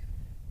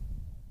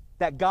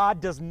 That God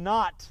does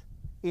not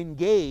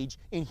engage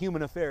in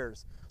human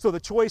affairs. So the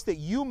choice that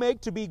you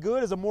make to be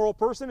good as a moral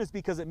person is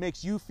because it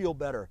makes you feel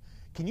better.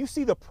 Can you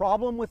see the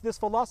problem with this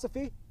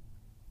philosophy?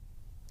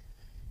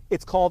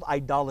 It's called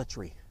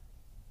idolatry.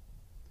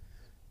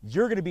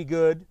 You're going to be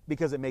good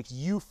because it makes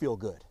you feel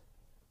good.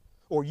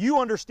 Or you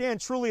understand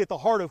truly at the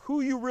heart of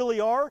who you really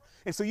are,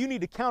 and so you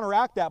need to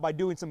counteract that by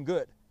doing some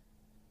good.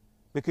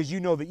 Because you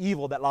know the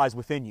evil that lies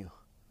within you.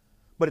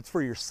 But it's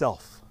for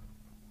yourself.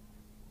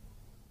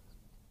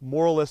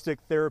 Moralistic,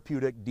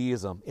 therapeutic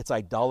deism. It's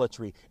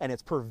idolatry, and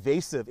it's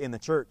pervasive in the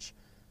church.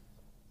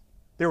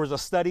 There was a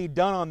study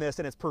done on this,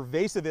 and it's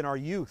pervasive in our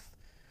youth.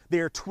 They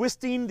are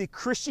twisting the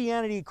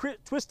Christianity,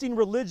 twisting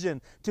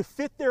religion to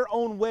fit their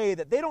own way,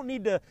 that they don't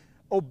need to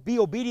be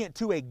obedient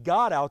to a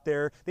God out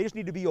there. They just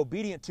need to be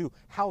obedient to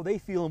how they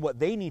feel and what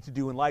they need to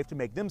do in life to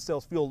make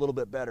themselves feel a little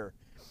bit better.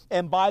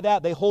 And by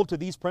that, they hold to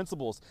these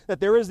principles, that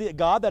there is the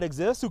God that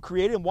exists who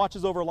created and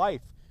watches over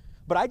life.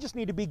 But I just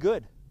need to be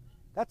good.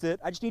 That's it.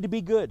 I just need to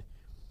be good.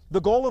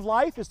 The goal of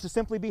life is to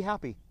simply be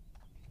happy.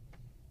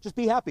 Just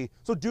be happy.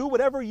 So do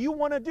whatever you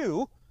want to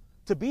do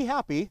to be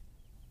happy,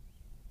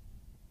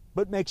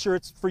 but make sure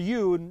it's for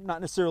you and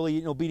not necessarily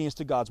in obedience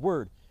to God's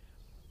word.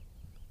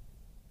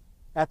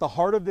 At the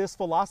heart of this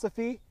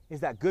philosophy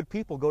is that good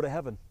people go to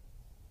heaven.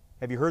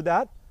 Have you heard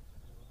that?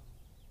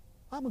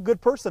 I'm a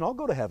good person. I'll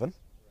go to heaven.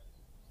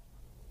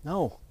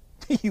 No,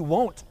 you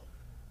won't.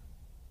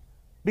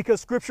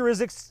 Because Scripture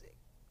is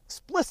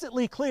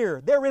explicitly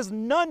clear. There is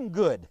none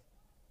good.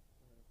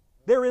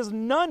 There is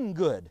none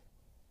good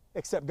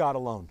except God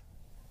alone.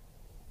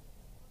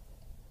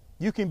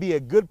 You can be a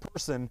good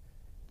person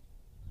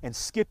and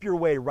skip your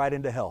way right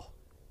into hell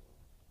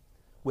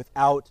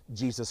without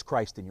Jesus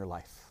Christ in your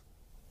life.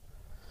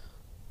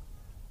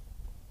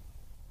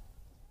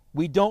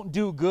 We don't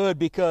do good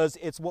because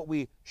it's what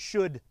we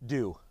should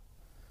do.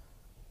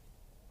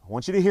 I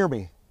want you to hear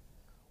me.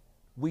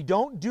 We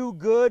don't do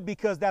good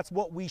because that's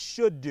what we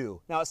should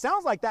do. Now, it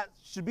sounds like that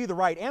should be the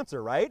right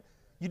answer, right?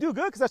 You do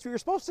good because that's what you're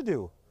supposed to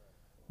do.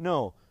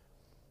 No.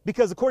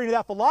 Because according to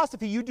that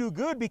philosophy, you do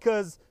good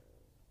because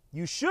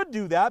you should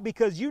do that,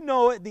 because you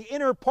know the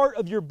inner part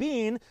of your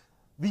being,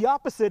 the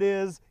opposite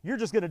is you're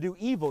just going to do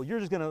evil. You're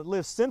just going to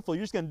live sinful.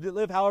 You're just going to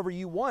live however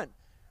you want.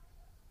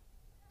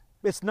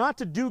 It's not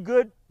to do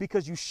good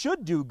because you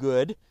should do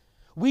good.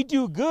 We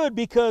do good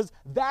because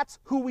that's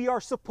who we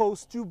are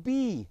supposed to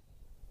be.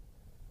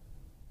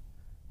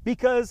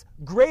 Because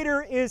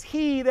greater is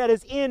He that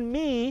is in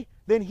me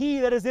than he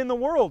that is in the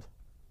world.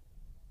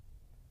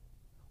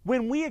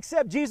 When we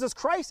accept Jesus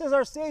Christ as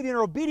our Savior and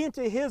are obedient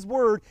to His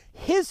Word,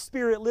 His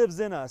Spirit lives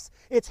in us.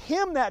 It's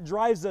Him that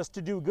drives us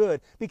to do good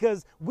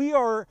because we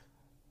are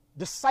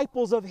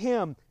disciples of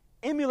Him,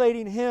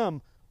 emulating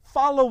Him,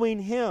 following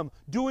Him,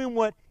 doing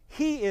what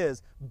He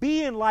is,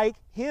 being like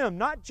Him,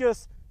 not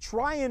just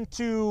trying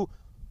to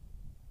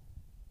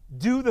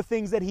do the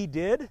things that He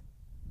did.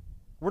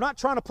 We're not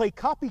trying to play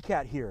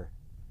copycat here.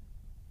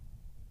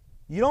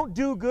 You don't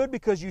do good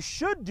because you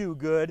should do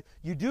good.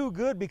 You do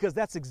good because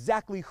that's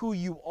exactly who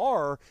you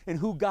are and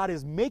who God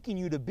is making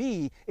you to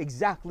be,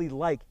 exactly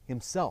like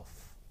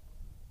Himself.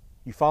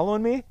 You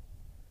following me?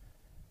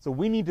 So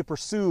we need to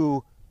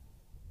pursue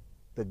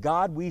the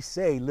God we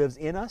say lives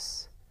in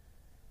us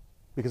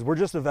because we're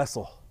just a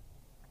vessel.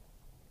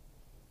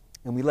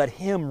 And we let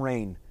Him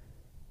reign,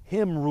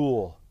 Him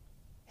rule,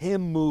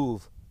 Him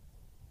move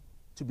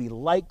to be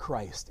like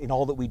Christ in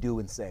all that we do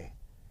and say,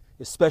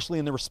 especially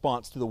in the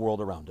response to the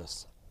world around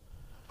us.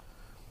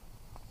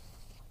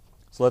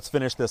 So let's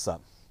finish this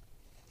up.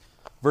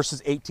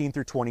 Verses 18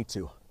 through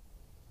 22.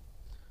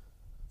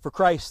 For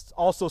Christ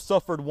also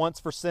suffered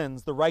once for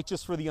sins, the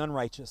righteous for the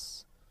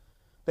unrighteous,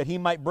 that He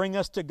might bring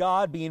us to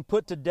God, being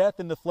put to death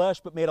in the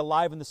flesh, but made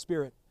alive in the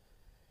Spirit,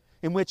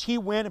 in which He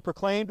went and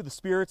proclaimed to the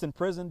spirits in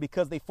prison,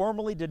 because they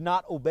formerly did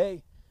not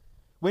obey,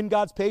 when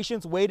God's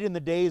patience waited in the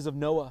days of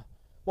Noah,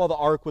 while the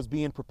ark was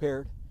being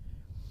prepared,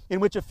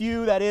 in which a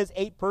few, that is,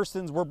 8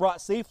 persons, were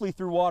brought safely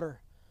through water.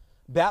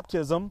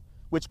 Baptism,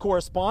 which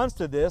corresponds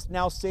to this,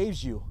 now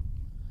saves you,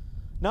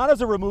 not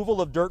as a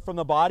removal of dirt from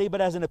the body,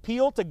 but as an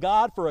appeal to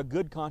God for a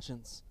good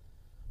conscience,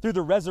 through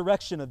the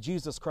resurrection of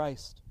Jesus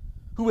Christ,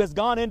 who has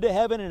gone into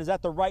heaven and is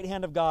at the right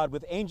hand of God,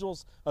 with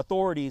angels,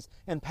 authorities,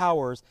 and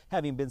powers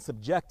having been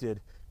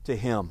subjected to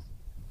Him.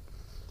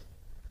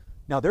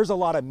 Now, there's a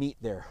lot of meat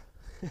there.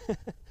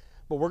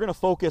 But we're going to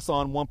focus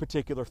on one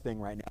particular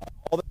thing right now.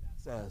 All that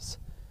says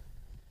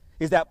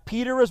is that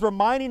Peter is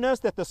reminding us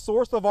that the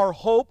source of our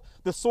hope,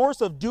 the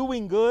source of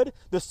doing good,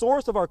 the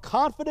source of our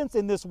confidence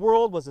in this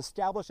world was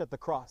established at the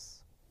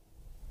cross.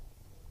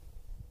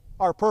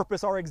 Our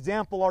purpose, our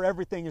example, our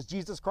everything is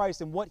Jesus Christ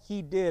and what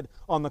He did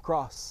on the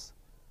cross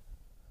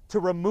to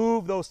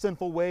remove those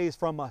sinful ways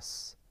from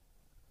us.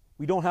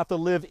 We don't have to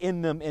live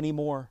in them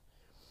anymore.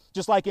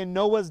 Just like in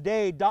Noah's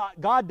day,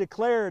 God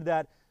declared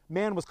that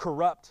man was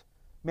corrupt.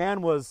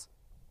 Man was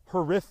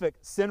horrific,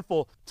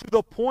 sinful, to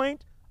the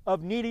point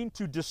of needing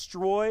to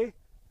destroy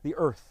the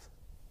earth.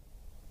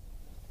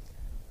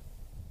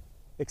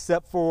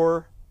 Except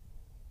for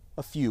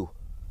a few.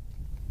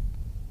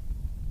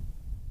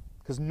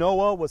 Because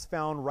Noah was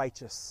found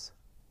righteous.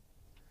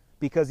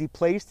 Because he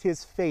placed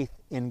his faith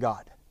in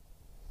God.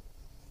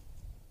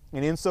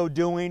 And in so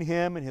doing,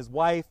 him and his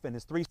wife and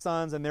his 3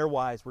 sons and their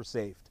wives were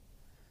saved.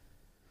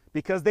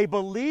 Because they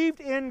believed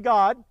in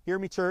God, hear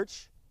me,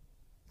 church,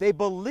 they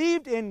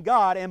believed in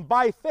God and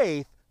by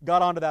faith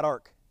got onto that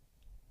ark.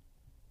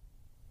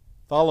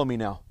 Follow me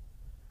now.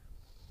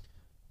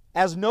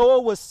 As Noah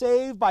was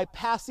saved by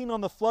passing on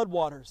the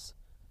floodwaters,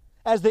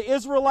 as the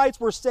Israelites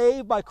were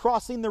saved by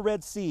crossing the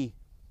Red Sea,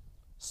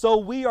 so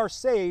we are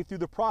saved through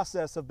the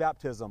process of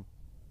baptism.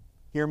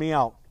 Hear me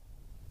out.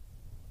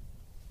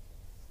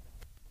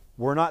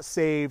 We're not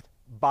saved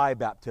by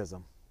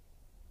baptism.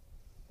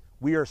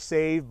 We are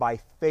saved by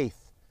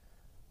faith.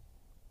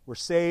 We're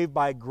saved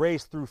by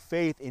grace through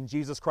faith in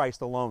Jesus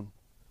Christ alone.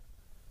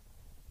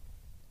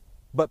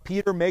 But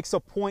Peter makes a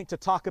point to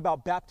talk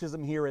about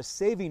baptism here as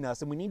saving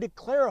us, and we need to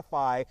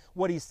clarify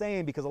what he's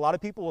saying, because a lot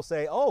of people will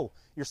say, oh,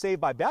 you're saved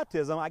by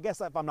baptism. I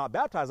guess if I'm not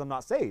baptized, I'm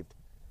not saved.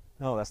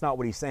 No, that's not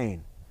what he's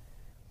saying.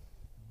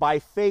 By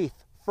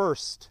faith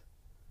first,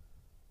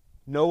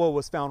 Noah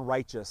was found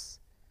righteous.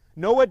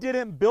 Noah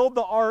didn't build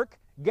the ark,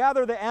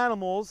 gather the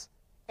animals,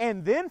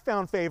 and then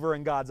found favor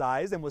in God's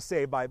eyes and was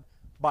saved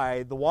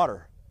by the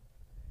water.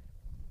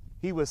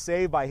 He was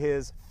saved by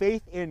his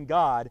faith in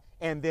God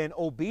and then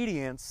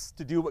obedience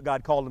to do what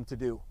God called him to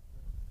do.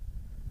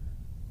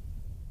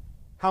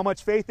 How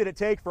much faith did it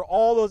take for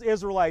all those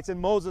Israelites and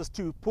Moses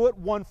to put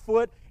one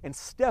foot and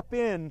step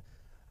in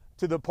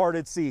to the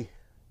parted sea?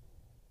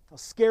 How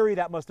scary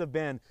that must have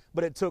been,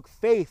 but it took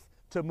faith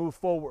to move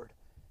forward,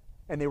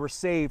 and they were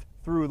saved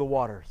through the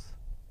waters.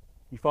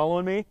 You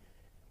following me?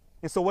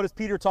 And so what is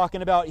Peter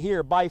talking about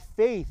here? By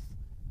faith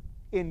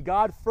in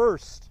God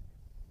first,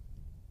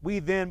 we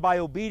then by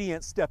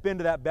obedience step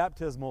into that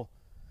baptismal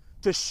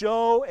to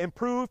show and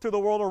prove to the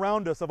world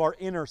around us of our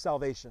inner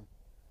salvation.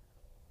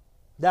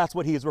 That's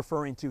what he is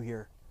referring to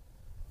here.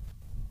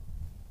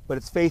 But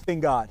it's faith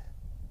in God.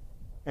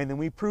 And then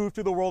we prove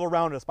to the world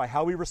around us by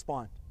how we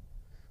respond,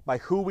 by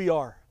who we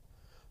are,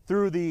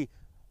 through the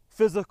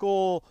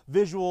physical,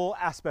 visual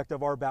aspect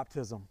of our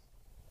baptism.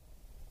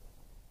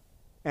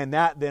 And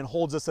that then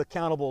holds us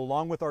accountable,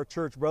 along with our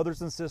church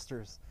brothers and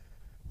sisters,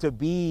 to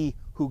be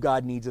who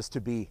God needs us to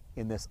be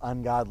in this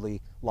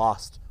ungodly,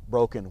 lost,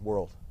 broken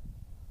world.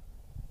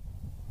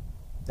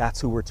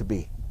 That's who we're to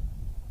be.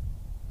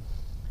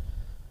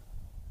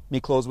 Let me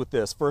close with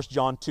this. 1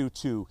 John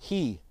 2:2.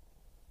 He,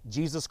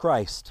 Jesus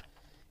Christ,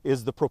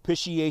 is the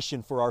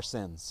propitiation for our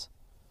sins.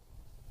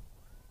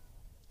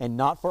 And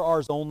not for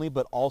ours only,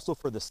 but also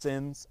for the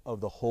sins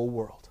of the whole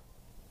world.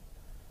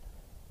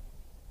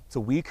 So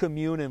we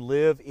commune and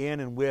live in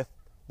and with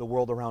the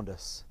world around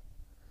us,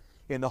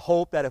 in the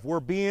hope that if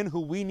we're being who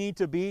we need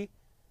to be,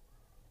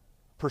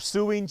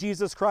 pursuing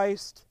Jesus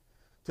Christ,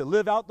 to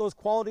live out those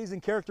qualities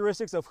and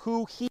characteristics of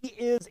who He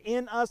is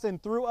in us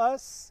and through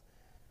us,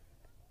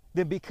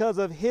 then because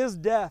of His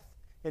death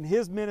and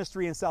His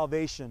ministry and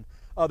salvation,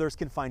 others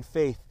can find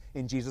faith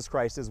in Jesus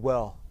Christ as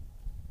well.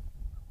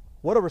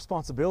 What a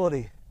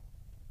responsibility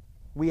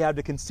we have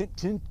to continue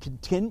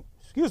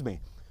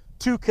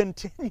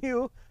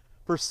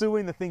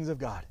pursuing the things of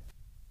God.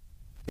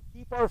 To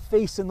keep our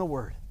face in the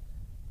Word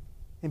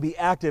and be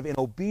active and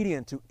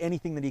obedient to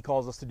anything that He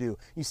calls us to do.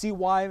 You see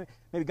why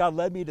maybe God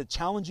led me to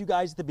challenge you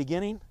guys at the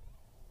beginning?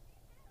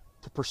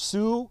 To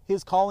pursue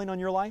His calling on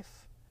your life.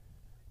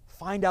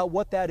 Find out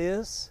what that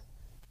is.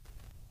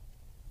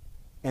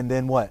 And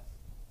then what?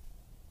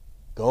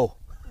 Go.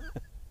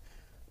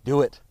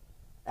 Do it.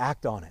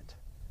 Act on it.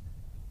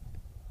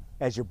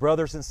 As your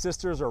brothers and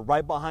sisters are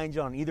right behind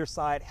you on either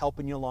side,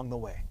 helping you along the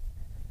way.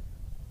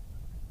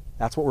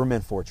 That's what we're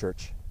meant for,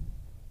 church.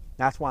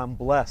 That's why I'm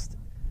blessed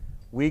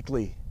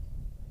weekly,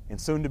 and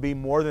soon to be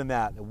more than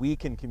that we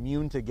can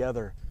commune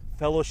together,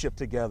 fellowship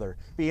together,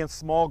 be in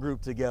small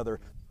group together,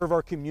 serve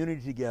our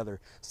community together,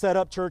 set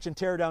up church and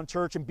tear down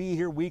church, and be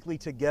here weekly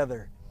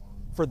together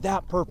for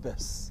that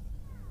purpose.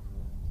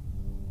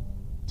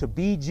 To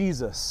be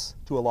Jesus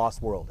to a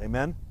lost world.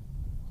 Amen?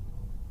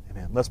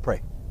 Amen. Let's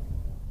pray.